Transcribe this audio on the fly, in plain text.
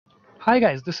Hi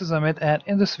guys, this is Amit, and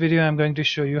in this video I'm going to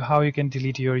show you how you can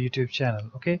delete your YouTube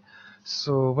channel. Okay,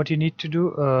 so what you need to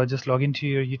do, just log into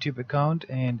your YouTube account,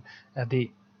 and at the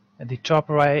top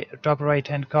right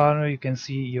hand corner you can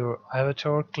see your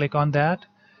avatar. Click on that,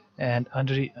 and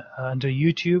under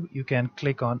YouTube you can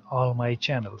click on all my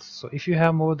channels. So if you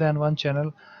have more than one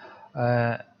channel,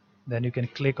 uh, then you can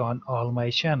click on all my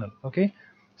channel. Okay,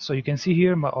 so you can see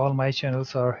here all my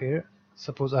channels are here.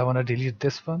 Suppose I want to delete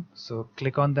this one, so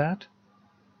click on that.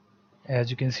 As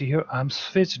you can see here, I'm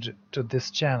switched to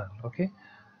this channel. Okay,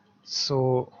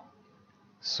 so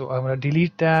I'm gonna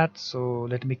delete that. So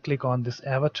let me click on this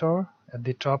avatar at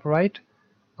the top right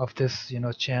of this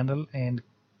channel, and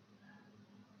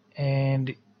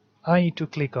I need to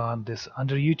click on this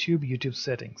under YouTube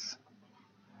settings,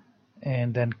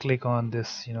 and then click on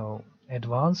this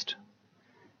advanced,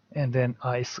 and then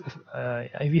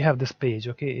we have this page.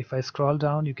 Okay, if I scroll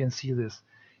down you can see this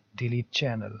delete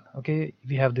channel. Okay,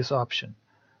 we have this option.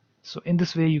 So in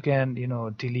this way you can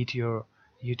delete your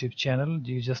YouTube channel.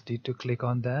 You just need to click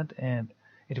on that, and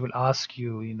it will ask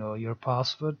you your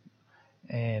password,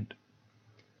 and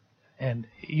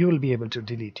you will be able to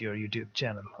delete your YouTube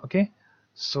channel. Okay,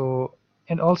 so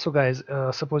and also guys,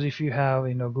 suppose if you have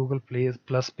Google Play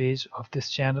Plus page of this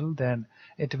channel, then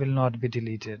it will not be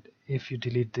deleted if you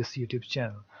delete this YouTube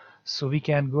channel. So we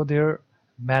can go there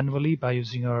manually by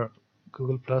using our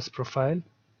Google Plus profile,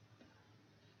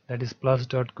 that is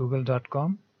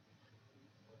plus.google.com,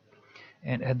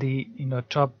 and at the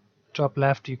top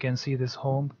left you can see this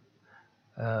home.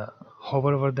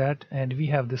 Hover over that and we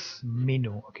have this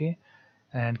menu. Okay,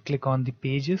 and click on the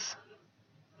pages,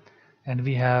 and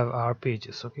we have our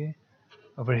pages. Okay,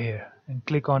 over here, and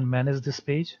click on manage this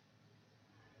page,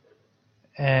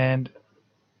 and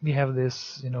we have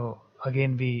this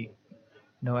again we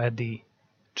at the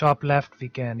top left we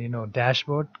can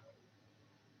dashboard.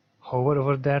 Hover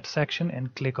over that section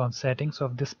and click on settings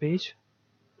of this page,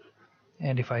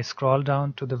 and if I scroll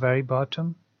down to the very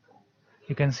bottom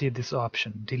you can see this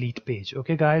option, delete page.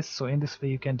 Okay guys, so in this way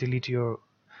you can delete your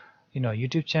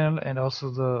YouTube channel and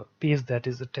also the page that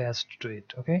is attached to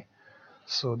it. Okay,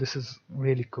 so this is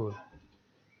really cool.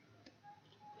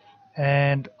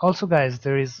 And also guys,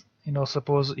 there is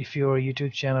suppose if your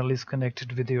YouTube channel is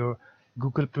connected with your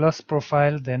Google Plus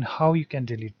profile, then how you can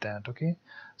delete that. Okay,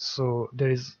 so there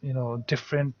is you know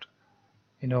different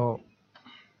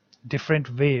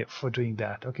way for doing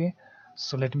that. Okay,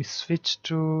 so let me switch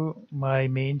to my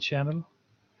main channel,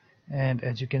 and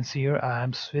as you can see here I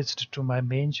am switched to my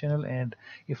main channel. And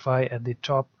if I at the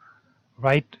top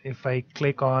right, if I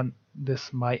click on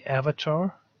this my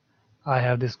avatar, I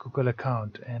have this Google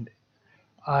account, and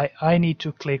I need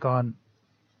to click on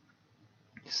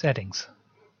settings.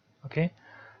 Okay,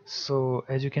 so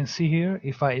as you can see here,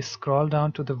 if I scroll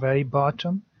down to the very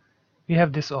bottom we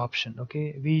have this option.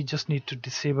 Okay, we just need to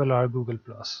disable our Google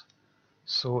Plus.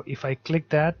 So if I click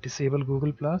that, disable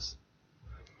Google Plus,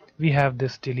 we have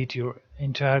this delete your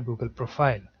entire Google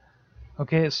profile.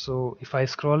 Okay, so if I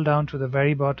scroll down to the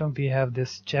very bottom we have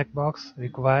this checkbox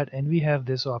required, and we have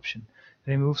this option,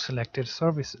 remove selected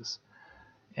services.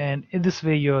 And in this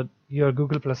way your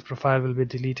Google Plus profile will be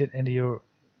deleted and your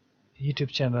YouTube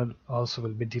channel also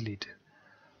will be deleted.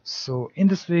 So in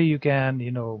this way you can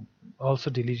also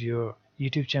delete your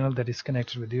YouTube channel that is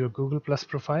connected with your Google Plus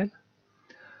profile.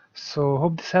 So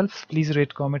hope this helps. Please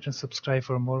rate, comment and subscribe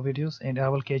for more videos, and I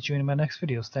will catch you in my next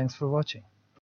videos. Thanks for watching.